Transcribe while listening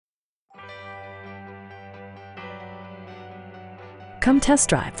Come test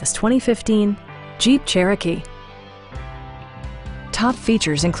drive this 2015 Jeep Cherokee. Top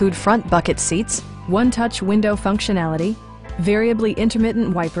features include front bucket seats, one-touch window functionality, variably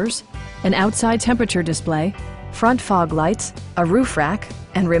intermittent wipers, an outside temperature display, front fog lights, a roof rack,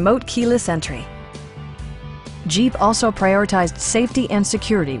 and remote keyless entry. Jeep also prioritized safety and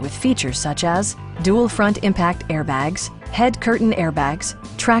security with features such as dual front impact airbags, head curtain airbags,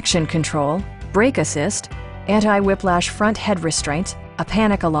 traction control, brake assist, anti-whiplash front head restraints, a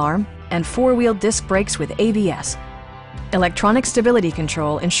panic alarm, and four-wheel disc brakes with ABS. Electronic stability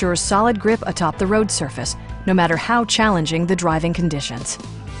control ensures solid grip atop the road surface, no matter how challenging the driving conditions.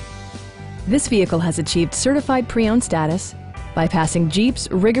 This vehicle has achieved certified pre-owned status by passing Jeep's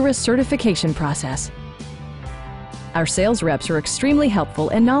rigorous certification process. Our sales reps are extremely helpful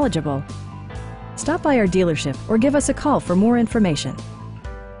and knowledgeable. Stop by our dealership or give us a call for more information.